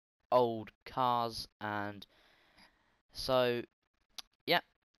old cars. And so yeah,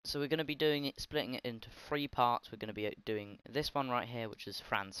 so we're going to be doing it, splitting it into three parts. We're going to be doing this one right here, which is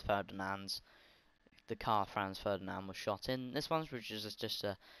Franz Ferdinand's, the car Franz Ferdinand was shot in. This one, which is just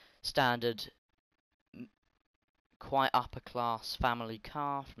a standard, quite upper class family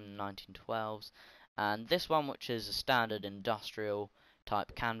car from the 1912s, and this one, which is a standard industrial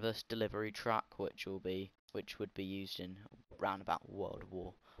type canvas delivery truck, which would be used in round about World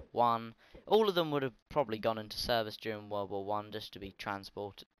War One. All of them would have probably gone into service during World War One, just to be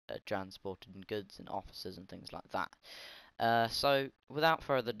transported in goods and officers and things like that. So without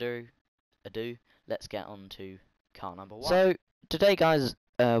further ado, let's get on to car number one. So today, guys,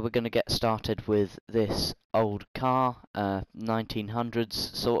 we're going to get started with this old car,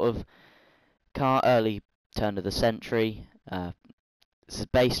 1900s sort of car, early turn of the century. This is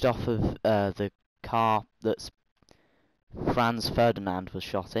based off of the car that Franz Ferdinand was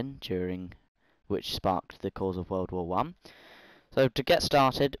shot in, during which sparked the cause of World War One. So to get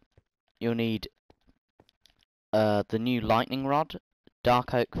started, you'll need the new lightning rod,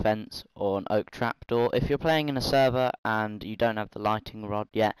 dark oak fence, or an oak trapdoor. If you're playing in a server and you don't have the lightning rod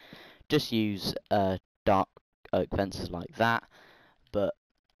yet, just use dark oak fences like that, but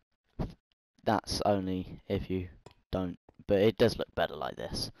that's only if you don't, but it does look better like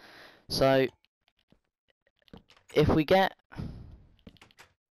this. So if we get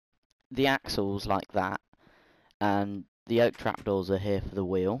the axles like that, and the oak trapdoors are here for the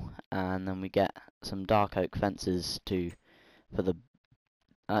wheel, and then we get some dark oak fences for the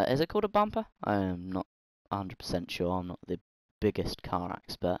is it called a bumper? I am not 100% sure, I'm not the biggest car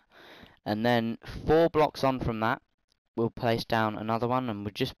expert. And then 4 blocks on from that, we'll place down another one, and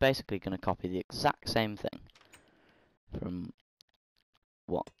we're just basically going to copy the exact same thing from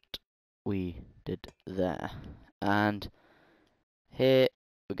what we did there. And here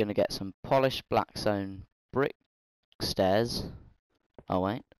we're going to get some polished blackstone brick stairs,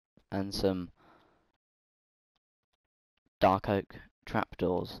 and some dark oak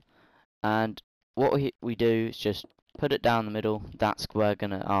trapdoors. And what we do is just put it down the middle. That's where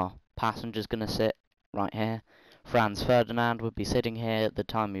our passenger's gonna sit, right here. Franz Ferdinand would be sitting here at the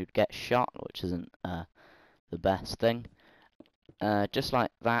time he would get shot, which isn't the best thing. Just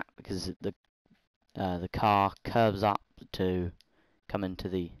like that, because the car curves up to come into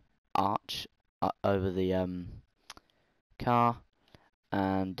the arch over the car,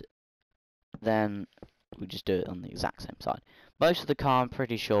 and then we just do it on the exact same side. Most of the car, I'm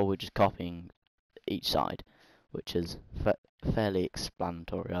pretty sure we're just copying each side, which is fairly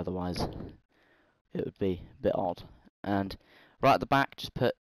explanatory, otherwise it would be a bit odd. And right at the back, just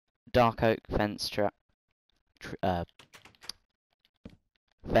put dark oak fence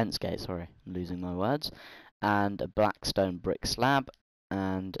fence gate, sorry, I'm losing my words, and a black stone brick slab,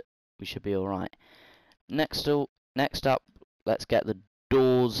 and we should be alright. Next up, let's get the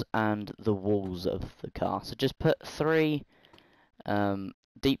doors and the walls of the car. So just put 3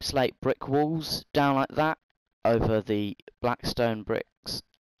 deep slate brick walls down like that over the black stone bricks,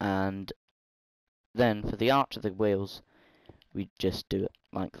 and then for the arch of the wheels we just do it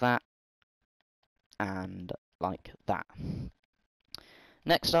like that and like that.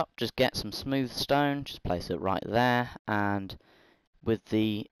 Next up, just get some smooth stone, just place it right there, and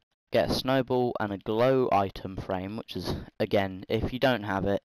get a snowball and a glow item frame, which is, again, if you don't have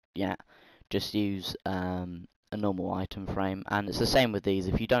it yet, just use a normal item frame. And it's the same with these.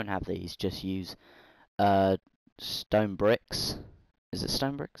 If you don't have these, just use stone bricks. Is it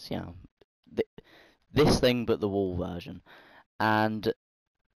stone bricks? Yeah. This thing, but the wall version. And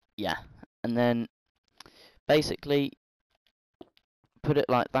yeah, and then basically put it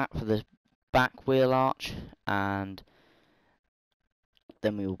like that for the back wheel arch, and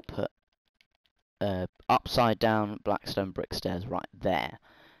then we will put upside down blackstone brick stairs right there,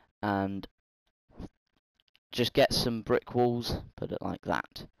 and just get some brick walls, put it like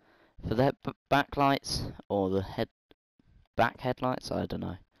that. For the backlights, or the back headlights, I don't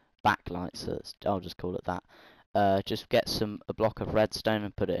know, backlights, I'll just call it that. Just get a block of redstone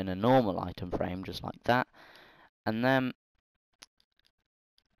and put it in a normal item frame, just like that. And then,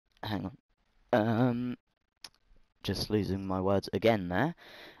 hang on, just losing my words again there.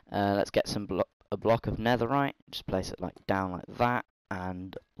 Let's get a block of netherite, just place it down like that,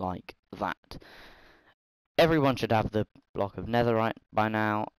 and like that. Everyone should have the block of netherite by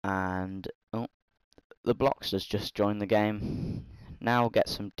now, and the blocks has just joined the game. Now get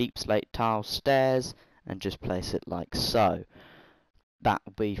some deep slate tile stairs and just place it like so. That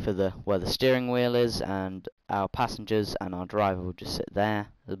will be for where the steering wheel is, and our passengers and our driver will just sit there.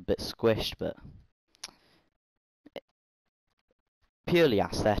 A bit squished, but purely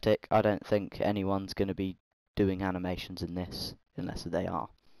aesthetic. I don't think anyone's going to be doing animations in this unless they are.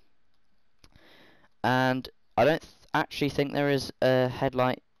 And I don't actually think there is a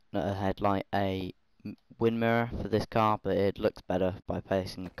headlight, not a headlight, a wind mirror for this car, but it looks better by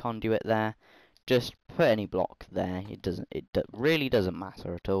placing a conduit there. Just put any block there. It really doesn't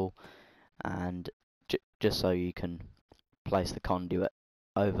matter at all, and just so you can place the conduit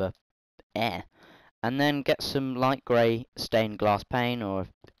over air. And then get some light grey stained glass paint, or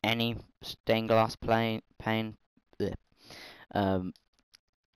any stained glass paint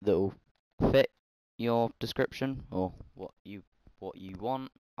that'll fit your description or what you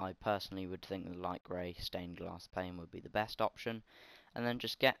want. I personally would think the light grey stained glass paint would be the best option. And then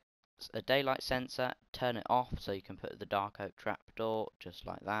just get a daylight sensor, turn it off so you can put the dark oak trapdoor just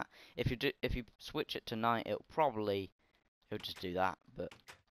like that. If you switch it to night, it'll just do that, but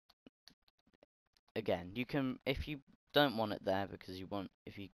again, you can, if you don't want it there because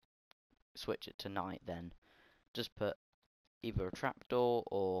if you switch it to night, then just put either a trapdoor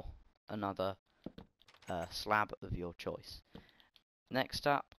or another slab of your choice. Next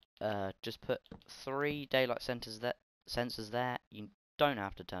up, just put 3 daylight sensors there. You don't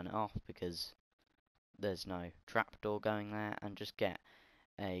have to turn it off because there's no trapdoor going there, and just get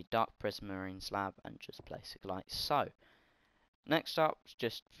a dark prismarine slab and just place it like so. Next up,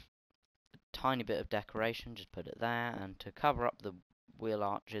 just a tiny bit of decoration, just put it there, and to cover up the wheel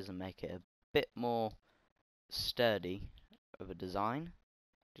arches and make it a bit more sturdy of a design,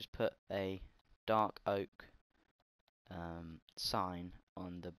 just put a dark oak sign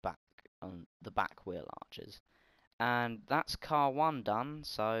on the back wheel arches. And that's car 1 done,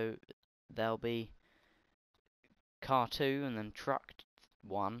 so there'll be car 2 and then truck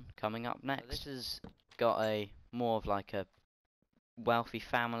 1 coming up next. So this has got a more of like a wealthy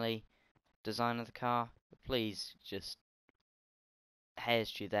family design of the car. Please just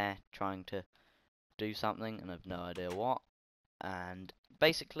here's you there trying to do something and I've no idea what. And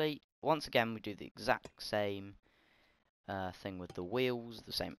basically, once again, we do the exact same thing with the wheels,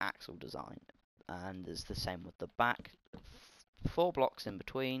 the same axle design, and it's the same with the back. 4 blocks in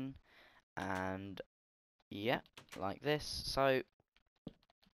between, and yeah, like this. So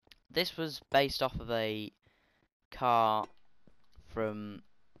this was based off of a car from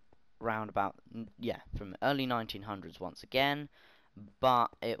round about, from early 1900s once again, but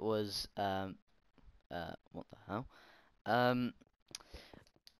it was what the hell?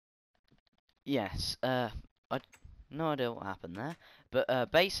 Yes, I no idea what happened there, but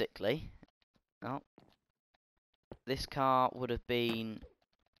basically, this car would have been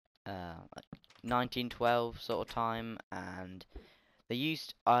 1912 sort of time, and they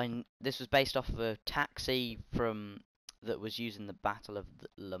used this was based off of a taxi that was used in the Battle of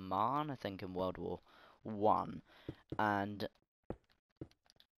Le Mans, I think, in World War One, and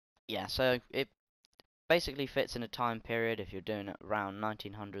yeah, so it basically fits in a time period if you're doing it around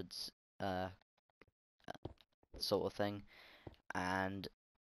 1900s sort of thing, and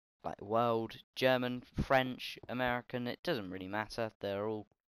like world, German, French, American, it doesn't really matter. They all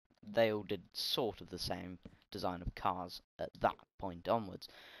did sort of the same design of cars at that point onwards.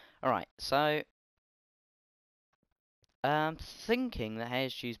 Alright, so thinking that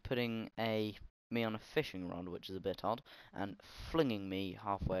HSG's putting me on a fishing rod, which is a bit odd, and flinging me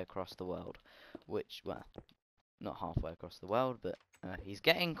halfway across the world, which, well, not halfway across the world, but he's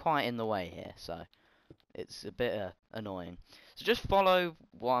getting quite in the way here, so it's a bit annoying. So just follow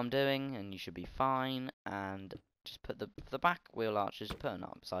what I'm doing and you should be fine, and just put the back wheel arches, put an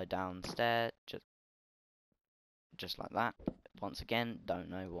upside down stair, just like that. Once again, don't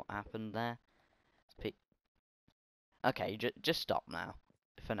know what happened there. Okay, just stop now,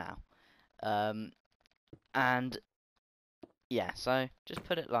 for now. And yeah, so just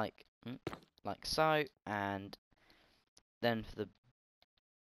put it like so, and then for the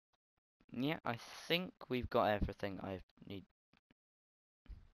yeah, I think we've got everything I need.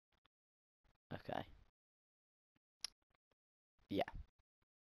 Okay. Yeah.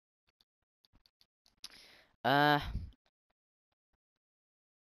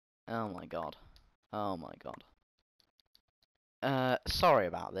 Oh my god. Oh my god. Sorry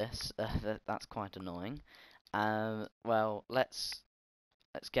about this. That's quite annoying. Well, let's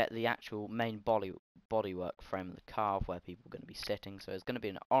get the actual main bodywork frame of the car where people are going to be sitting. So it's going to be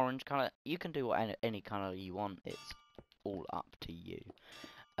an orange color. You can do any color you want. It's all up to you.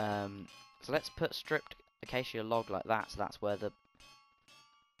 So let's put stripped acacia log like that. So that's where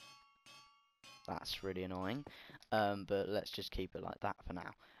that's really annoying. But let's just keep it like that for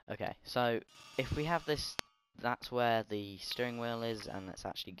now. Okay. So if we have this, that's where the steering wheel is, and let's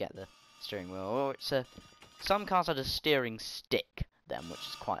actually get the steering wheel. Or some cars had a steering stick them, which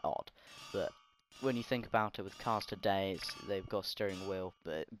is quite odd. But when you think about it, with cars today, they've got a steering wheel,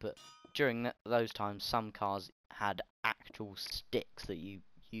 but during those times, some cars had actual sticks that you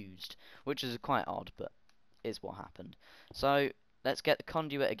used, which is quite odd, but is what happened. So let's get the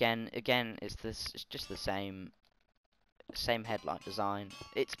conduit again. Again, it's just the same headlight design.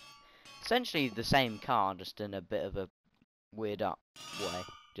 It's essentially the same car, just in a bit of a weird up way.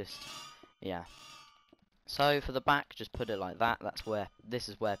 Just yeah. So for the back, just put it like that. This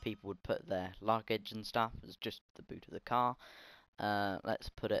is where people would put their luggage and stuff. It's just the boot of the car. Let's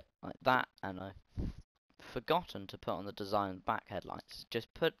put it like that, and I've forgotten to put on the design back headlights.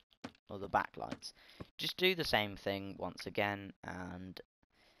 Just put, or the backlights. Just do the same thing once again, and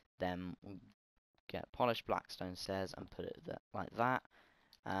then we'll get polished Blackstone stairs and put it like that.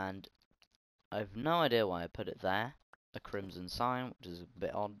 And I've no idea why I put it there, a crimson sign, which is a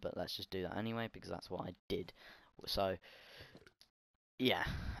bit odd, but let's just do that anyway, because that's what I did. So yeah,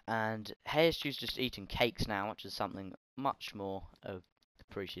 and Hayestew's just eating cakes now, which is something much more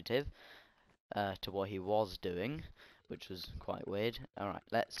appreciative to what he was doing, which was quite weird. Alright,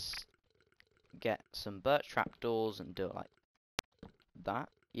 let's get some birch trapdoors and do it like that.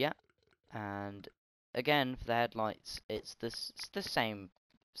 Yeah, and again for the headlights, it's the same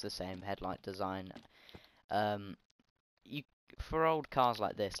headlight design. For old cars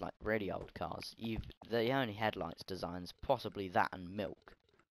like this, like really old cars, the only headlights designs possibly that and milk,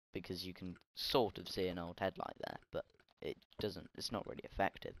 because you can sort of see an old headlight there, but it's not really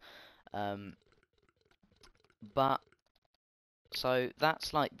effective. But so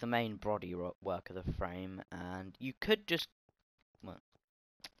that's like the main body work of the frame, and you could just, well,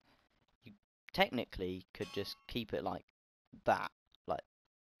 you technically could just keep it like that, like,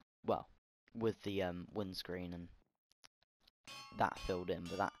 well, with the windscreen and that filled in,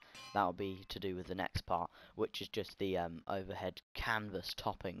 but that'll be to do with the next part, which is just the overhead canvas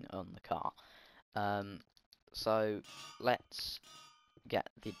topping on the car. So let's get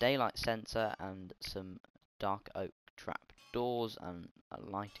the daylight sensor and some dark oak trap doors and a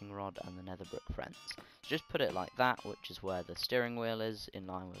lighting rod and the nether brick fence. So just put it like that, which is where the steering wheel is, in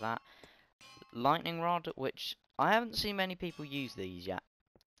line with that. Lightning rod, which I haven't seen many people use these yet.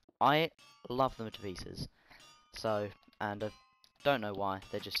 I love them to pieces. So, and I don't know why,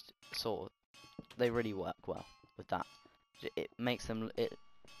 they just they really work well with that. It makes them,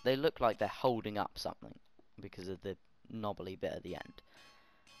 they look like they're holding up something because of the knobbly bit at the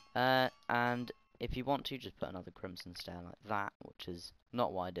end. And if you want to, just put another crimson stair like that, which is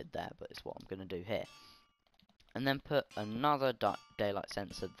not what I did there, but it's what I'm going to do here. And then put another daylight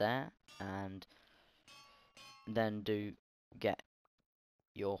sensor there, and then get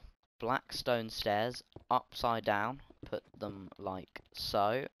your Blackstone stairs upside down, put them like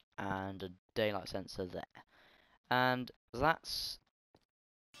so, and a daylight sensor there. And that's,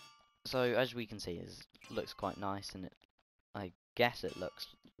 so as we can see, it looks quite nice, and I guess it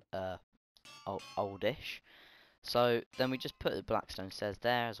looks oldish. So then we just put the Blackstone stairs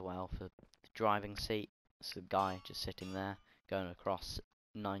there as well for the driving seat. It's a guy just sitting there going across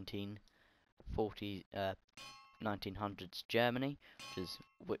 1940s 1900s Germany,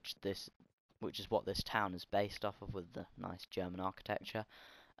 which is what this town is based off of, with the nice German architecture,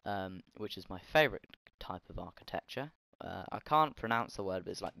 which is my favourite type of architecture. I can't pronounce the word,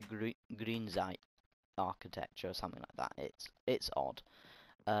 but it's like Grünzeit architecture or something like that. It's odd.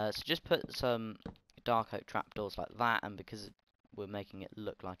 So just put some dark oak trapdoors like that, and because we're making it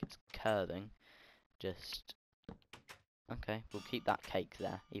look like it's curving, just okay, we'll keep that cake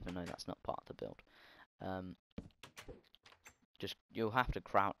there, even though that's not part of the build. Just you'll have to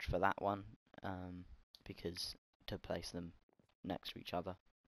crouch for that one, because to place them next to each other,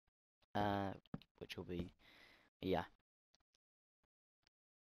 which will be, yeah.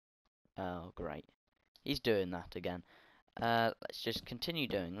 Oh great, he's doing that again. Let's just continue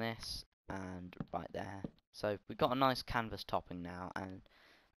doing this, and right there. So we've got a nice canvas topping now, and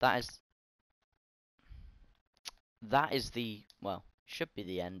that is the, well, should be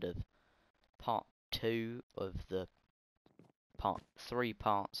the end of part 2 of the 3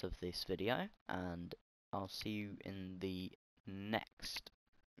 parts of this video, and I'll see you in the next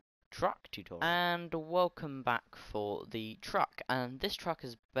truck tutorial. And welcome back for the truck, and this truck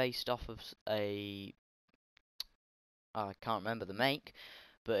is based off of I can't remember the make,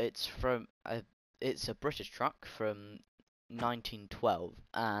 but it's from it's a British truck from 1912,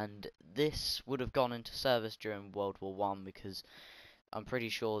 and this would have gone into service during World War One, because I'm pretty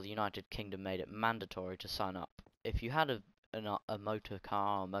sure the United Kingdom made it mandatory to sign up. If you had a motor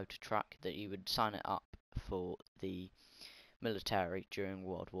car or motor truck, that you would sign it up for the military during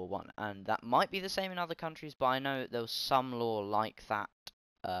World War One, and that might be the same in other countries, but I know there was some law like that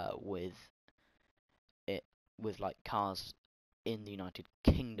with it with like cars in the United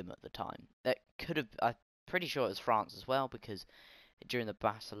Kingdom at the time. It could have, I'm pretty sure it was France as well, because during the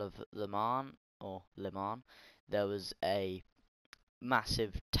Battle of Le Mans, or Le Mans, there was a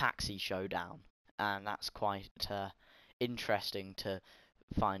massive taxi showdown, and that's quite interesting to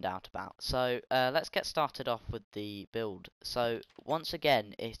find out about. So let's get started off with the build. So once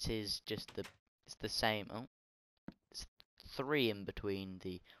again, it's the same. Oh, it's 3 in between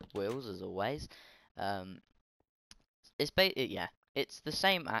the wheels as always. Um, yeah, it's the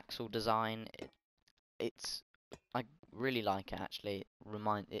same axle design. It's I really like it actually.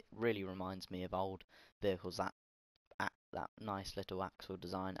 It really reminds me of old vehicles, that nice little axle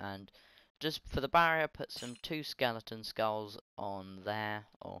design. And just for the barrier, put some 2 skeleton skulls on there,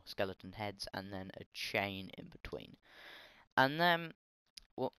 or skeleton heads, and then a chain in between. And then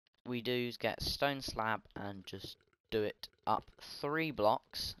what we do is get a stone slab and just do it up 3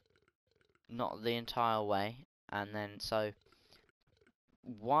 blocks, not the entire way. And then so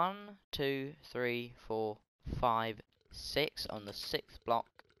 1, 2, 3, 4, 5, 6 on the 6th block.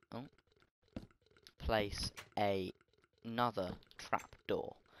 Oh, place another trap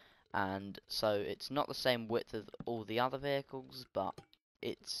door, and so it's not the same width as all the other vehicles, but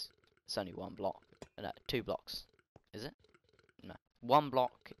it's only 1 block, no, 2 blocks, is it? No, 1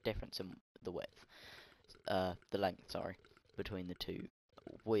 block difference in the width, the length, sorry, between the 2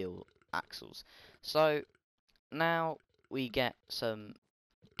 wheel axles. So now we get some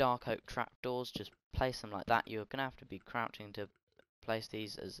dark oak trapdoors. Just place them like that. You're gonna have to be crouching to place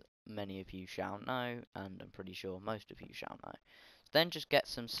these, as many of you shall know, and I'm pretty sure most of you shall know. Then just get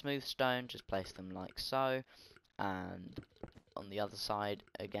some smooth stone, just place them like so, and on the other side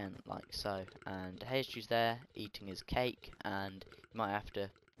again like so. And Heistu's there eating his cake, and you might have to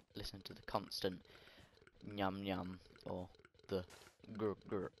listen to the constant nyum nyum, or the grr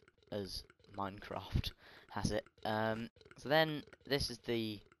grr, as Minecraft has it. So then this is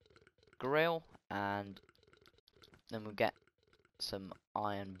the grill, and then we'll get some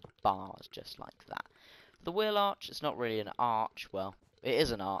iron bars just like that. The wheel arch, it's not really an arch. Well, it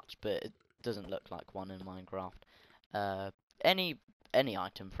is an arch, but it doesn't look like one in Minecraft. Any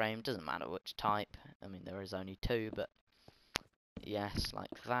item frame, doesn't matter which type. I mean, there is only 2, but yes,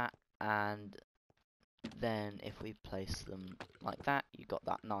 like that. And then if we place them like that, you got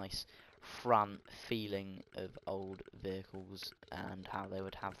that nice front feeling of old vehicles and how they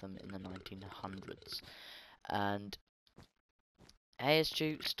would have them in the 1900s. And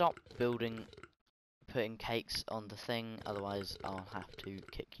Heistu, stop putting cakes on the thing, otherwise I'll have to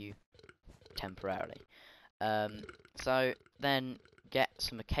kick you temporarily. So then get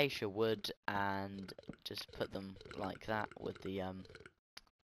some acacia wood and just put them like that with the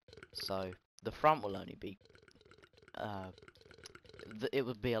so the front will only be it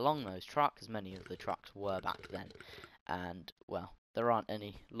would be a long nose truck, as many of the trucks were back then, and well, there aren't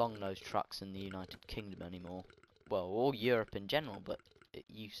any long nose trucks in the United Kingdom anymore, well, or Europe in general, but it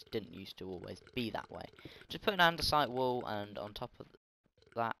didn't used to always be that way. Just put an andesite wall, and on top of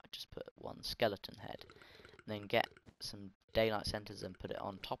that just put 1 skeleton head, and then get some daylight centers and put it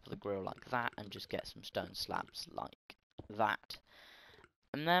on top of the grill like that, and just get some stone slabs like that.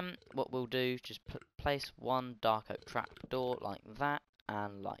 And then what we'll do, just place 1 dark oak trapdoor like that,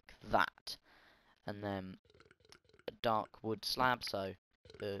 and like that, and then a dark wood slab, so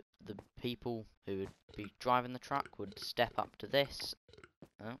the people who would be driving the truck would step up to this.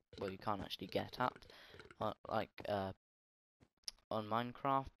 Oh, well, you can't actually get up like on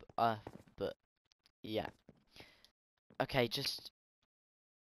Minecraft, but yeah. Okay, just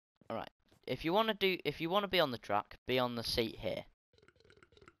alright. If you want to be on the truck, be on the seat here.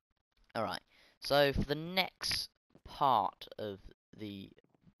 Alright, so for the next part of the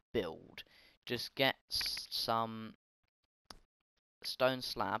build, just get some stone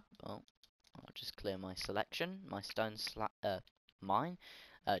slab. Oh, I'll just clear my selection. My stone slab, mine.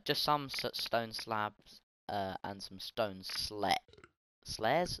 Just some stone slabs, and some stone stairs.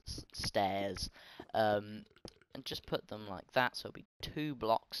 And just put them like that, so it'll be 2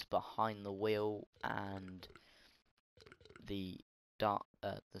 blocks behind the wheel, and the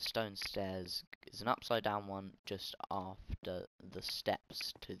stone stairs is an upside down one just after the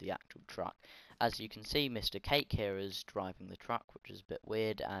steps to the actual truck. As you can see, Mr. Cake here is driving the truck, which is a bit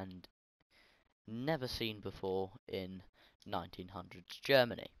weird and never seen before in 1900s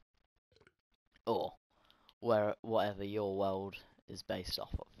Germany, or whatever your world is based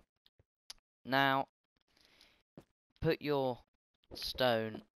off of. Now, put your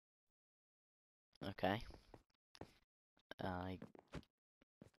stone. Okay.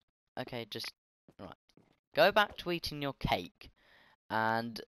 Okay, just right. Go back to eating your cake,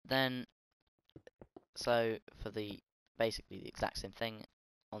 and then so for basically the exact same thing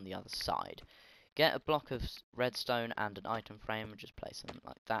on the other side. Get a block of redstone and an item frame, and just place them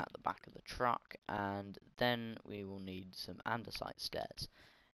like that at the back of the truck, and then we will need some andesite stairs.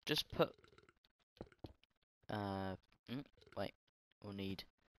 Just put wait, we'll need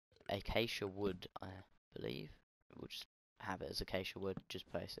acacia wood, I believe. We'll just have it as acacia wood, just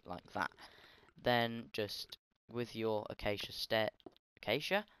place it like that. Then just with your acacia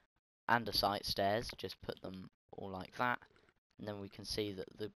andesite stairs, just put them all like that, and then we can see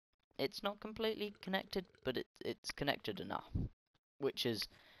that it's not completely connected, but it's connected enough, which is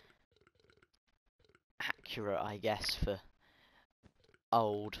accurate, I guess, for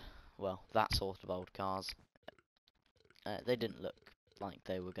that sort of old cars. They didn't look like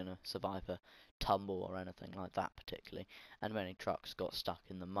they were gonna survive a tumble or anything like that particularly, and many trucks got stuck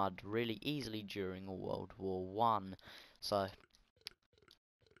in the mud really easily during World War One. So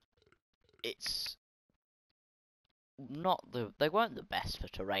it's they weren't the best for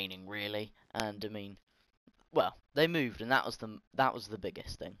terraining really, and I mean, well, they moved, and that was the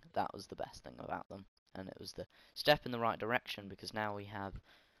biggest thing. That was the best thing about them, and it was the step in the right direction, because now we have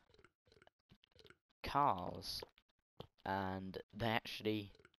cars, and they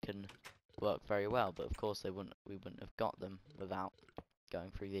actually can work very well. But of course, we wouldn't have got them without going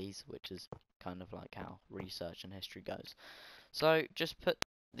through these, which is kind of like how research and history goes. So just put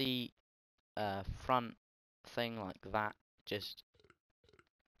the front thing like that. Just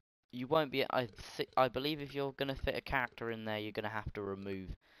you won't be. I believe if you're gonna fit a character in there, you're gonna have to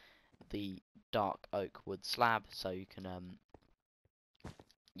remove the dark oak wood slab, so you can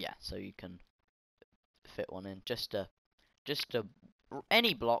so you can fit one in. Just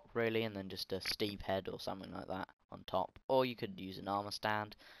any block really, and then just a steep head or something like that on top, or you could use an armor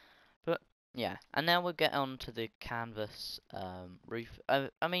stand. But yeah, and now we'll get on to the canvas roof. I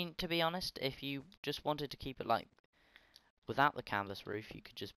mean, to be honest, if you just wanted to keep it like without the canvas roof, you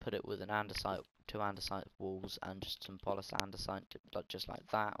could just put it with two andesite walls and just some polished andesite, just like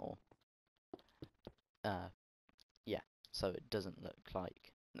that, or yeah, so it doesn't look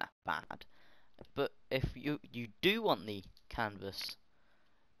like bad. But if you do want the canvas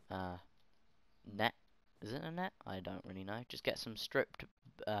net, is it a net? I don't really know. Just get some stripped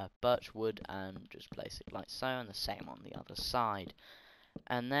birch wood and just place it like so, and the same on the other side.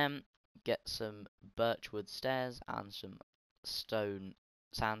 And then get some birch wood stairs and some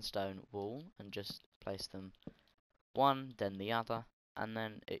sandstone wool, and just place them one, then the other, and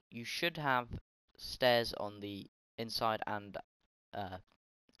then you should have stairs on the inside and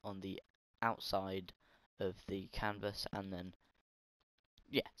on the outside of the canvas, and then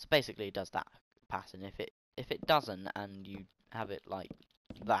yeah, so basically it does that pattern. If it doesn't, and you have it like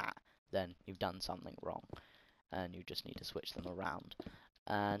that, then you've done something wrong, and you just need to switch them around.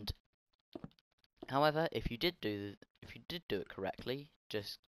 And however, if you did do it correctly,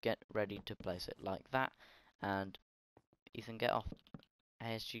 just get ready to place it like that, and Ethan, get off.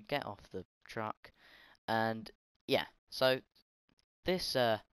 ASG, get off the truck. And yeah, so this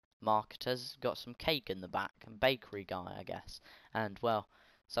marketer's got some cake in the back, a bakery guy, I guess. And well,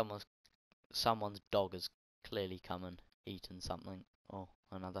 someone's dog has clearly come and eaten something or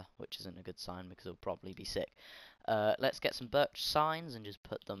another, which isn't a good sign because it'll probably be sick. Let's get some birch signs and just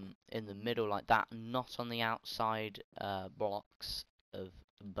put them in the middle like that, not on the outside blocks of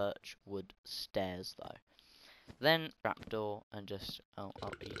birch wood stairs though. Then trapdoor, and just I'll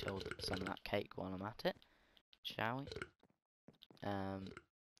eat some of that cake while I'm at it, shall we?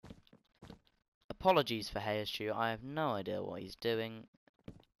 Apologies for Hayeschu, I have no idea what he's doing.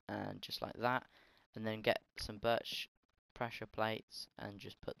 And just like that, and then get some birch pressure plates and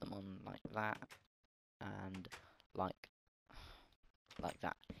just put them on like that, and like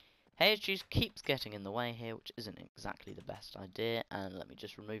that. Hayeschu keeps getting in the way here, which isn't exactly the best idea. And let me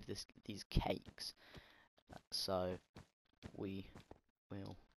just remove these cakes, so we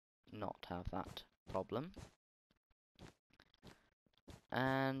will not have that problem.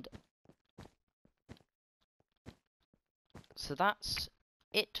 And so that's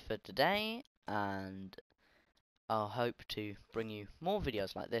it for today, and I'll hope to bring you more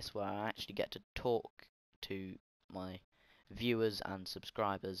videos like this where I actually get to talk to my viewers and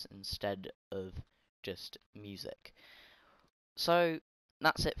subscribers instead of just music. So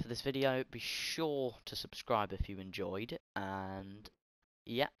that's it for this video. Be sure to subscribe if you enjoyed, and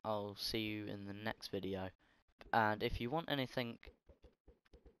yeah, I'll see you in the next video. And if you want anything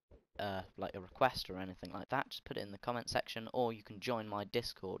like a request or anything like that, just put it in the comment section, or you can join my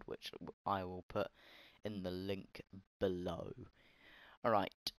Discord, which I will put in the link below.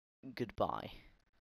 Alright, goodbye.